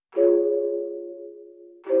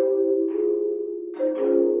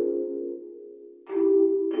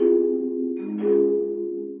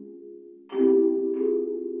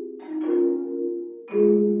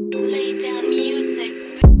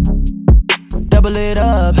double it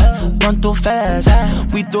up, pronto fast.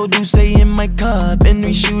 We throw Deuce in my cup and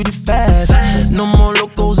we shoot it fast. No more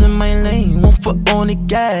locals in my lane, 1 foot on the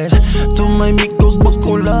gas. Told my amigos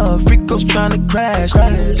buckle up, freakos tryna crash.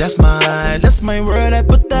 That's my word, I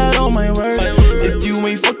put that on my word. If you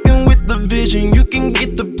ain't fucking with the vision, you can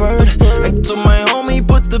get the bird. I told my homie,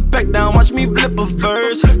 put the pack down, watch me flip a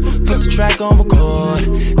verse. Put the track on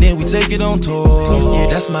record, then we take it on tour. Yeah,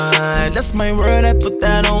 that's my word, I put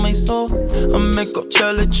that on my soul. I'm at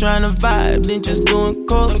Coachella tryna vibe, then just doing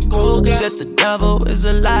coke. Said the devil is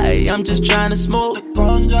a lie, I'm just tryna smoke.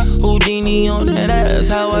 Houdini on that ass,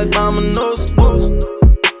 how I find my nose.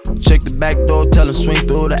 Check the back door, tell him swing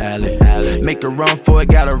through the alley. Make a run for it,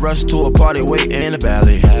 gotta rush to a party way in the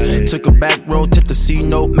valley. Took a back road, hit the C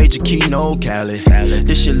note, major keynote, Cali.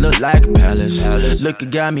 This shit look like a palace. Look,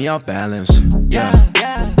 it got me off balance. Yeah.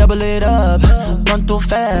 Double it up, pronto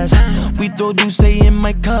fast. We throw Deuce in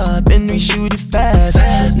my cup and we shoot it fast.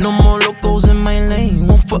 No more locals in my lane,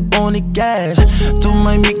 1 foot on the gas. Told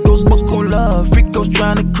my amigos buckle up, freakos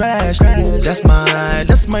tryna crash. That's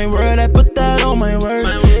my word, I put that on my word.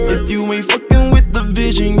 If you ain't fucking with the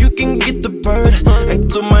vision, you can get the bird. I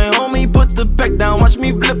told my homie, put the pack down, watch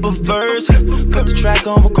me flip a verse. Put the track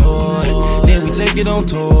on record, then we take it on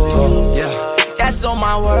tour. Yeah, that's on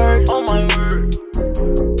my word, on my word.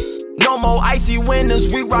 No more icy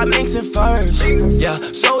winters, we rock minks and furs. Yeah,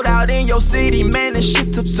 sold out in your city, man, this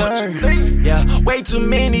shit's absurd. Yeah, way too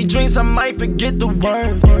many drinks, I might forget the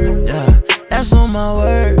word. Yeah, that's on my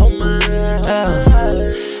word.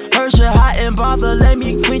 Yeah. Hot and bother, let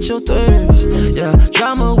me quench your thirst. Yeah,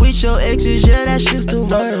 drama with your exes, yeah, that shit's the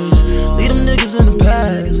worst. Leave them niggas in the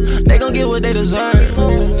past, they gon' get what they deserve.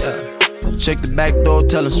 Yeah. Check the back door,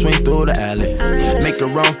 tell him swing through the alley. Make a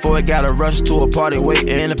run for it, gotta rush to a party way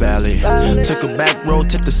in the valley. Took a back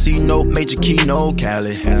road, hit the C note, major keynote,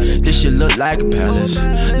 Cali. This shit look like a palace.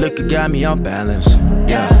 Look, it got me off balance.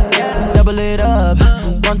 Yeah. Double it up,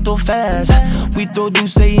 pronto fast. We throw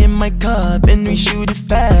Deuce in my cup and we shoot it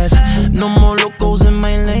fast. No more locals in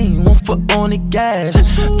my lane, 1 foot on the gas.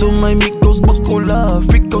 Told my amigos buckle up,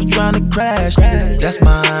 freakos tryna crash.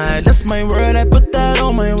 That's my word, I put that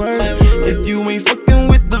on my word. If you ain't fucking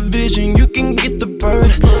with the vision, you can get the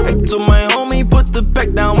bird. I told my homie, put the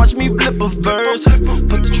pack down, watch me flip a verse.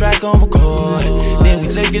 Put the track on record, then we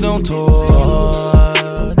take it on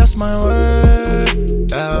tour. That's my word.